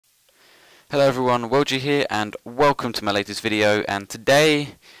Hello everyone, Woji here and welcome to my latest video, and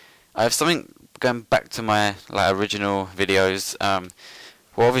today I have something going back to my original videos.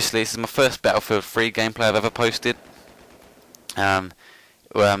 Well, obviously this is my first Battlefield 3 gameplay I've ever posted.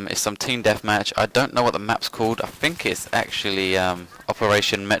 It's some team deathmatch. I don't know what the map's called. I think it's actually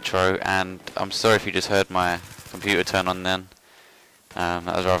Operation Metro, and I'm sorry if you just heard my computer turn on then. That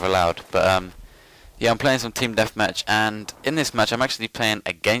was rather loud, but yeah, I'm playing some team deathmatch, and in this match I'm actually playing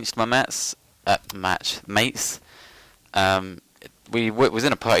against my mates. We was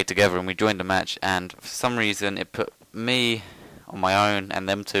in a party together and we joined a match, and for some reason it put me on my own and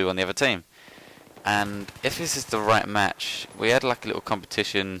them two on the other team. And if this is the right match, we had like a little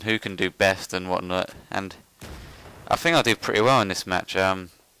competition who can do best and whatnot, and I think I did pretty well in this match. I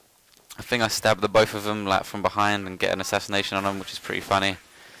think I stabbed the both of them from behind and get an assassination on them, which is pretty funny.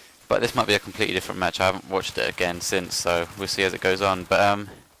 But this might be a completely different match. I haven't watched it again since, so we'll see as it goes on. But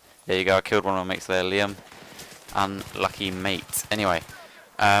there you go, I killed one of my mates there, Liam. Unlucky mate. Anyway,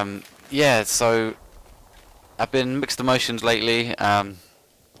 yeah, so I've been mixed emotions lately.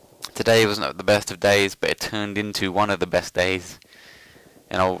 Today wasn't the best of days, but it turned into one of the best days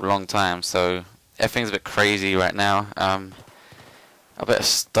in a long time. So everything's a bit crazy right now. I better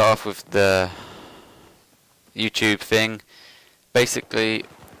start off with the YouTube thing. Basically,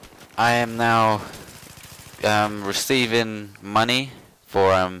 I am now receiving money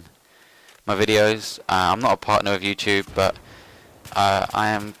for my videos. I'm not a partner of YouTube, but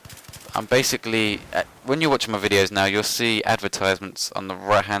I'm basically, when you're watching my videos now, you'll see advertisements on the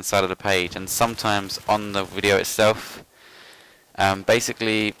right hand side of the page, and sometimes on the video itself.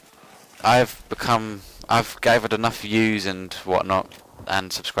 Basically, I've gathered enough views and whatnot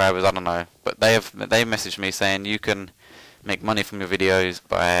and subscribers, I don't know, but they messaged me saying you can make money from your videos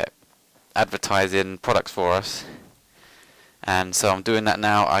by advertising products for us. And so I'm doing that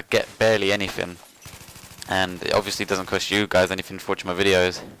now. I get barely anything, and it obviously doesn't cost you guys anything for watching my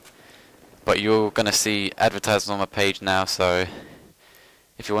videos, but you're gonna see advertisements on my page now. So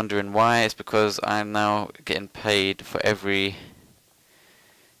if you're wondering why, it's because I'm now getting paid for everyone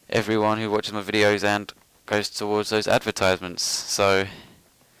who watches my videos and goes towards those advertisements. So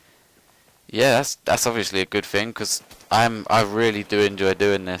yeah, that's obviously a good thing, because I really do enjoy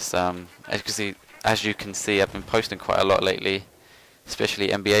doing this. As you can see, I've been posting quite a lot lately, especially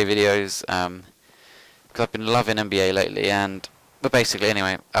NBA videos, because I've been loving NBA lately. But basically,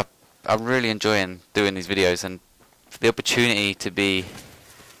 anyway, I'm really enjoying doing these videos, and for the opportunity to be,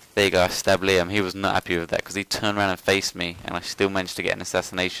 there you go, I stabbed Liam. He was not happy with that because he turned around and faced me, and I still managed to get an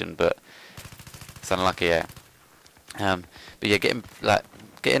assassination, but it's unlucky, yeah. But yeah, getting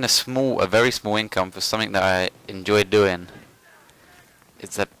a very small income for something that I enjoy doing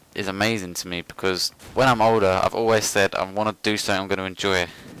is amazing to me, because when I'm older, I've always said I want to do something I'm going to enjoy.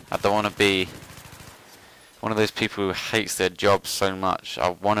 I don't want to be one of those people who hates their job so much. I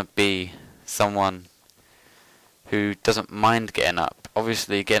want to be someone who doesn't mind getting up.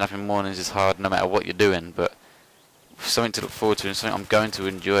 Obviously, getting up in the mornings is hard no matter what you're doing, but something to look forward to and something I'm going to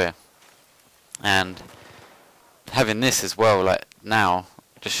enjoy. And having this as well, like now,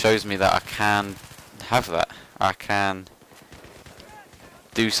 just shows me that I can have that. I can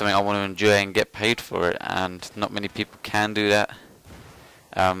do something I want to enjoy and get paid for it, and not many people can do that.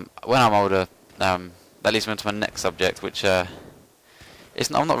 When I'm older, that leads me on to my next subject, which I'm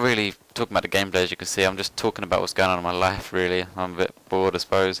not really talking about the gameplay, as you can see. I'm just talking about what's going on in my life, really. I'm a bit bored, I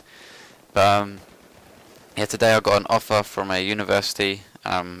suppose. But yeah, today I got an offer from a university,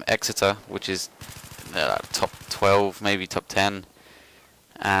 Exeter, which is top 12, maybe top 10,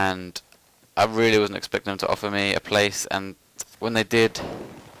 and I really wasn't expecting them to offer me a place, and when they did,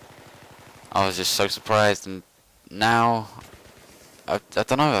 I was just so surprised. And now I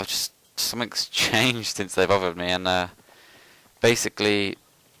don't know, something's changed since they've offered me. And basically,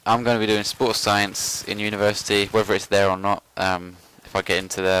 I'm going to be doing sports science in university, whether it's there or not. If I get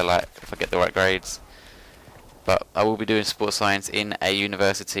into there, if I get the right grades, but I will be doing sports science in a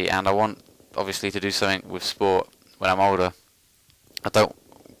university, and I want obviously to do something with sport when I'm older. I don't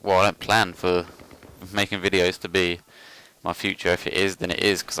plan for making videos to be my future. If it is, then it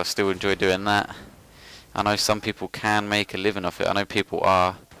is, because I still enjoy doing that. I know some people can make a living off it. I know people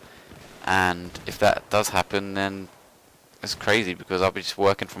are, and if that does happen, then it's crazy, because I'll be just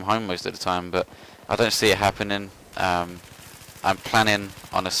working from home most of the time. But I don't see it happening. I'm planning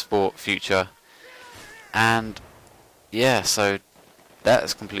on a sport future, and yeah, so that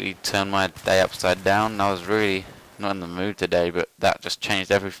has completely turned my day upside down. I was really not in the mood today, but that just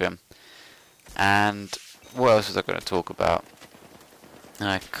changed everything. And what else was I going to talk about?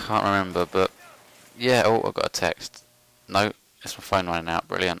 I can't remember, but yeah, oh, I got a text. No, it's my phone running out,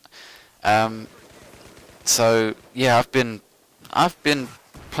 brilliant. Um, so yeah, I've been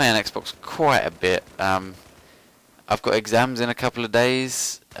playing Xbox quite a bit. I've got exams in a couple of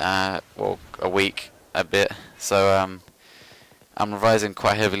days, well, a week, a bit. So I'm revising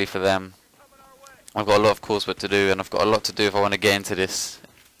quite heavily for them. I've got a lot of coursework to do, and I've got a lot to do if I want to get into this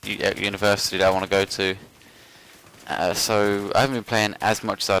university that I want to go to. So I haven't been playing as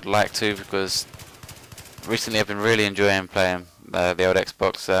much as I'd like to, because recently I've been really enjoying playing the old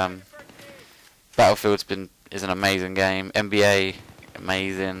Xbox. Is an amazing game. NBA,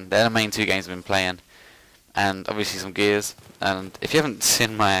 amazing. They're the main two games I've been playing, and obviously some Gears. And if you haven't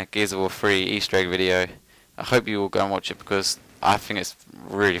seen my Gears of War 3 Easter egg video, I hope you will go and watch it, because I think it's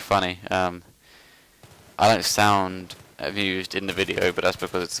really funny. I don't sound amused in the video, but that's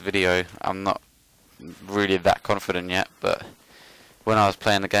because it's a video. I'm not really that confident yet, but when I was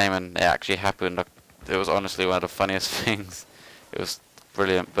playing the game and it actually happened, it was honestly one of the funniest things. It was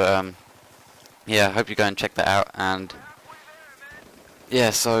brilliant. But yeah, I hope you go and check that out. And yeah,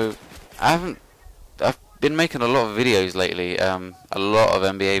 so I've been making a lot of videos lately, a lot of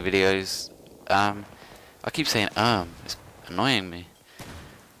NBA videos. I keep saying it's annoying me.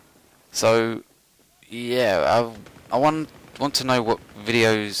 So yeah, I want to know what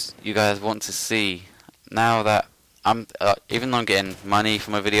videos you guys want to see. Now that even though I'm getting money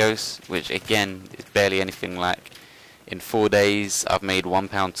for my videos, which again is barely anything, like in 4 days I've made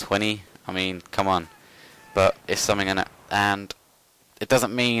 £1.20. I mean, come on, but it's something in it, and it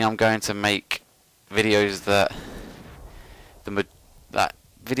doesn't mean I'm going to make videos that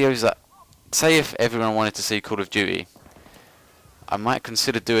say if everyone wanted to see Call of Duty, I might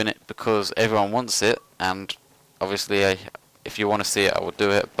consider doing it because everyone wants it, and obviously if you want to see it, I will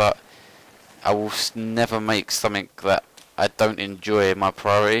do it, but I will never make something that I don't enjoy my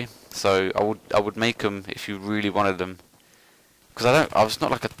priority. So I would make them if you really wanted them, because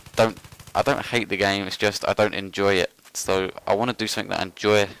I don't hate the game, it's just I don't enjoy it. So I want to do something that I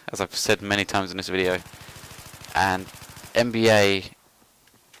enjoy, as I've said many times in this video, and NBA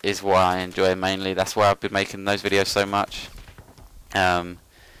is what I enjoy mainly. That's why I've been making those videos so much. I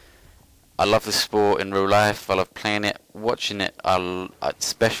love the sport in real life. I love playing it, watching it. I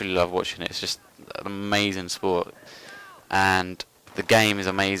especially love watching it. It's just an amazing sport, and the game is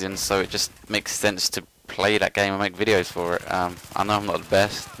amazing. So it just makes sense to play that game and make videos for it. I know I'm not the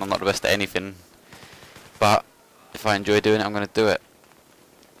best. I'm not the best at anything, but if I enjoy doing it, I'm going to do it.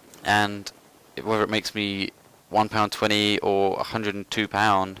 And whether it makes me £1.20 or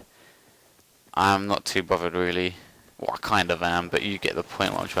 £102, I'm not too bothered really. Well, I kind of am, but you get the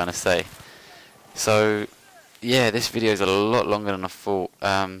point what I'm trying to say. So yeah, this video is a lot longer than I thought.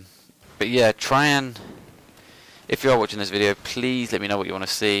 But yeah, if you are watching this video, please let me know what you want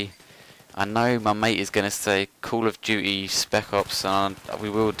to see. I know my mate is going to say Call of Duty Spec Ops, and we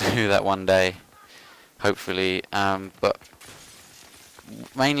will do that one day, hopefully. But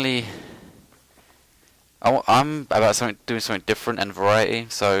mainly, I'm about doing something different and variety.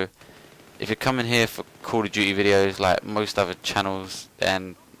 So if you're coming here for Call of Duty videos like most other channels,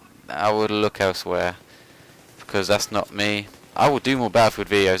 then I would look elsewhere, because that's not me. I will do more Battlefield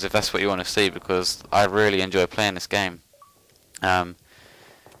videos if that's what you want to see, because I really enjoy playing this game.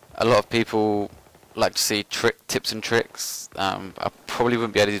 A lot of people like to see tips and tricks. I probably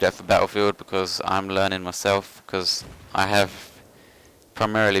wouldn't be able to do that for Battlefield, because I'm learning myself, because I have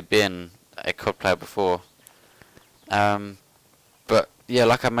primarily been a COD player before. But yeah,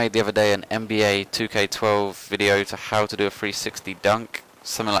 like I made the other day an NBA 2K12 video to how to do a 360 dunk,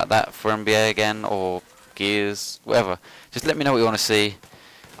 something like that for NBA again, or Gears, whatever. Just let me know what you want to see.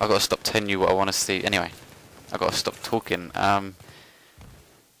 I've got to stop telling you what I want to see. Anyway, I've got to stop talking.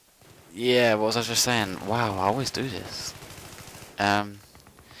 Yeah, what was I just saying? Wow, I always do this.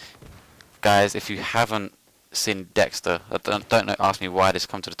 Guys, if you haven't seen Dexter, I don't know, ask me why this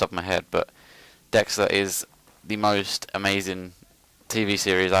come to the top of my head, but Dexter is the most amazing TV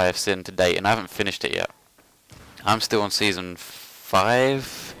series I have seen to date, and I haven't finished it yet. I'm still on season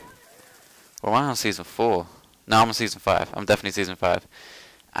 5. Or am I on season 4? No, I'm on season 5. I'm definitely season 5.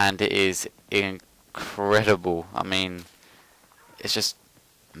 And it is incredible. I mean, it's just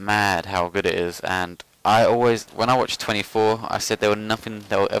mad how good it is. And I always, when I watched 24, I said there was nothing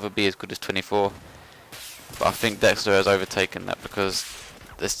that will ever be as good as 24. But I think Dexter has overtaken that, because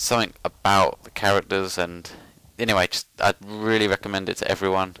there's something about the characters. And anyway, I'd really recommend it to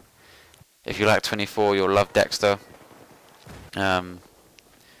everyone. If you like 24, you'll love Dexter.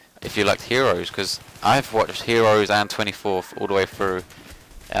 If you liked Heroes, because I've watched Heroes and 24 all the way through,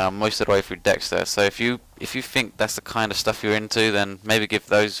 and I'm most of the way through Dexter. So if you think that's the kind of stuff you're into, then maybe give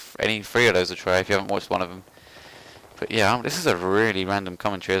any 3 of those a try if you haven't watched one of them. But yeah, this is a really random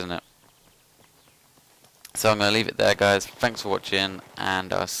commentary, isn't it? So I'm going to leave it there, guys. Thanks for watching,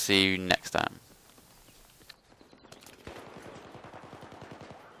 and I'll see you next time.